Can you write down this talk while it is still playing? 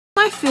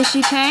my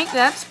fishy tank.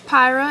 That's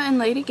Pyra and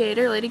Lady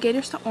Gator. Lady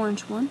Gator's the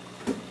orange one.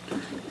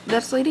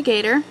 That's Lady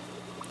Gator.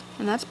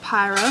 And that's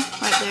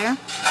Pyra right there.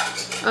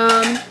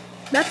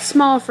 That's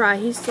Small Fry.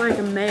 He's like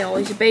a male.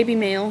 He's a baby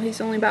male. He's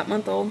only about a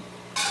month old.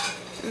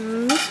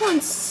 And this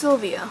one's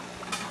Sylvia.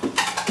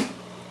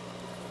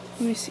 Let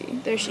me see.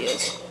 There she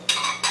is.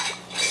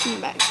 In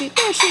the back seat.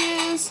 There she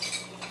is.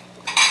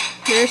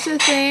 There's the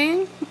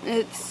thing.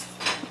 It's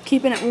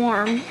keeping it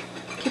warm.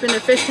 Keeping the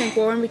fish tank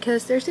warm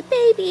because there's a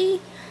baby.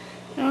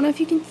 I don't know if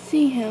you can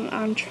see him.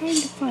 I'm trying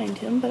to find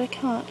him, but I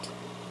can't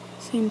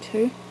seem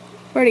to.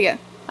 Where'd he go?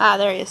 Ah,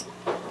 there he is.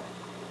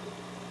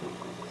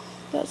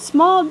 That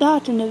small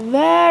dot in the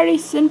very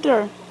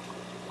center.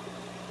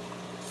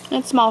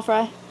 That's Small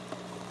Fry.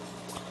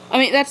 I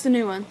mean, that's the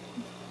new one.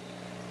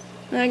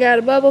 I got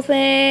a bubble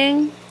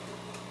thing.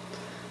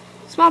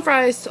 Small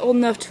Fry is old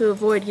enough to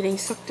avoid getting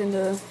sucked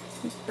into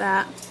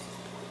that.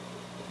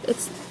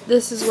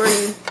 This is where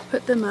you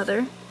put the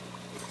mother.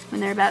 When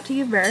they're about to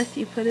give birth,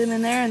 you put them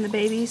in there, and the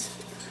babies,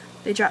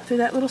 they drop through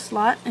that little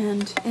slot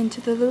and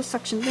into the little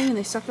suction thing, and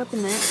they suck up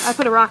in there. I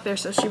put a rock there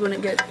so she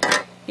wouldn't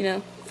get, you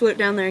know, float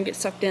down there and get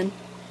sucked in.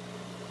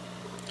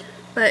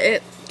 But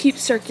it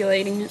keeps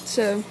circulating,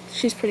 so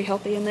she's pretty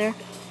healthy in there.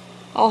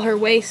 All her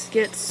waste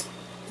gets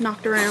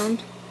knocked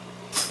around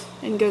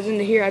and goes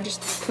into here. I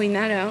just clean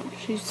that out.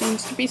 She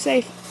seems to be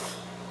safe.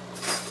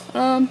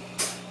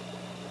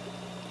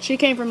 She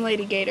came from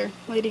Lady Gator.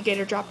 Lady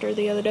Gator dropped her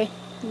yesterday.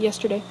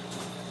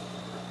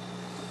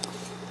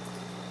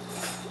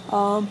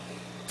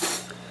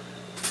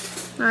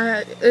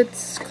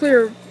 It's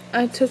clear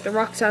I took the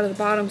rocks out of the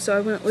bottom so I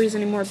wouldn't lose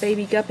any more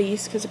baby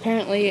guppies, because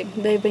apparently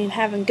they've been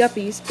having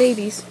guppies,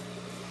 babies,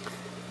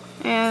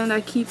 and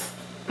I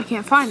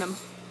can't find them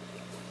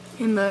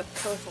in the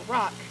colorful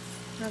rock.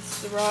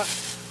 That's the rock.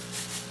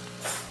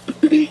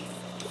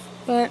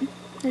 But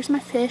there's my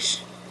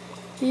fish.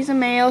 He's a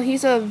male.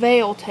 He's a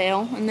veil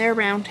tail, and they're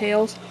round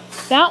tails.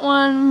 That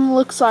one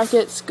looks like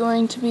it's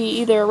going to be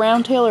either a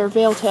round tail or a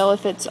veil tail.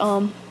 If it's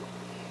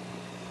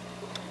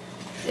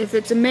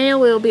a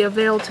male, it'll be a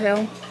veil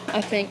tail,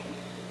 I think.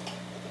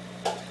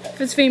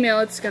 If it's female,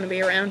 it's going to be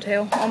a round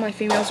tail. All my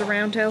females are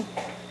round tail.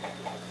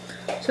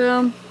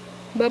 So,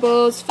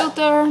 Bubbles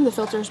filter. The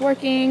filter's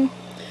working.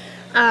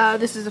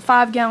 This is a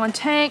 5-gallon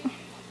tank,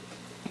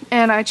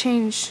 and I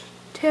change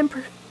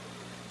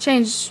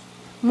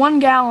 1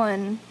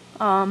 gallon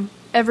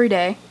every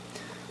day,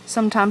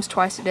 sometimes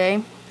twice a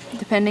day,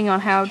 depending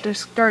on how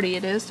dirty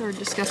it is, or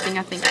disgusting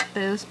I think it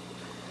is.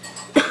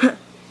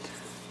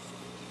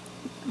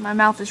 My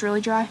mouth is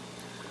really dry.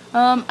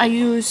 I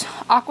use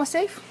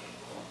AquaSafe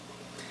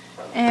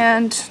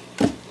and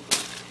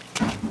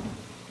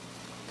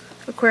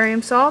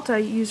aquarium salt. I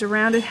use a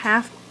rounded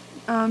half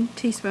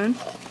teaspoon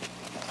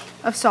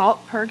of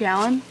salt per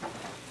gallon.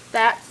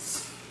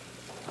 That's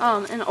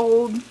an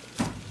old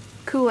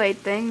Kool-Aid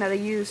thing that I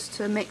use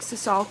to mix the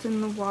salt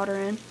and the water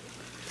in.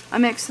 I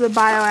mix the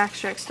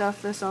bio-extract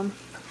stuff, this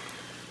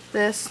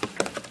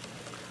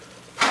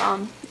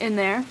in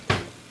there.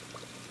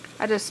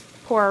 I just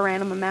pour a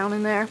random amount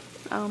in there.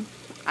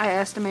 I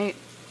estimate,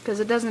 because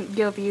it doesn't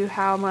give you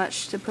how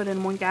much to put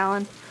in 1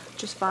 gallon,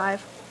 just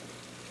 5.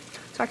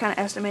 So I kind of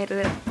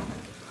estimated it.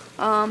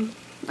 I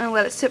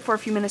let it sit for a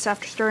few minutes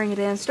after stirring it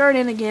in. Stir it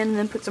in again, and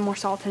then put some more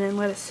salt in it and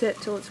let it sit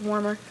till it's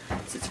warmer.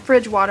 It's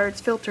fridge water, it's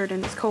filtered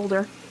and it's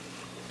colder.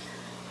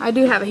 I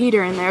do have a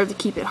heater in there to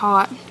keep it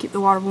hot, keep the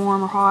water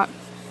warm or hot.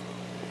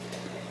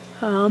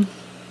 And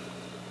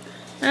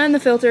the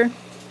filter.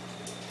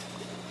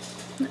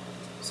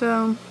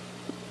 So,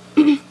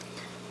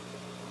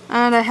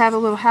 and I have a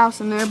little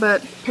house in there,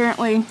 but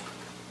apparently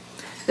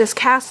this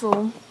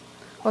castle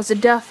was the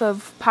death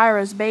of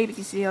Pyra's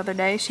babies the other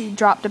day. She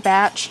dropped a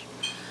batch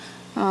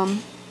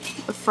of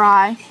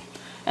fry,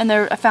 and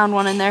I found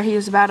one in there. He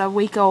was about a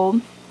week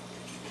old,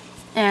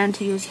 and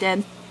he was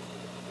dead.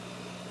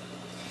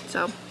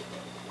 So,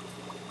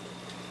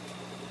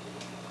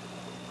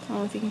 I don't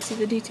know if you can see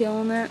the detail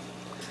on that.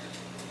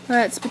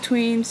 It's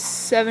between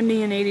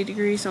 70 and 80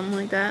 degrees, something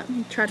like that.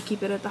 Try to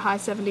keep it at the high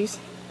 70s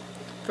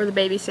for the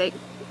baby's sake.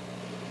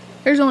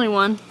 There's only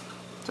one,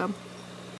 so.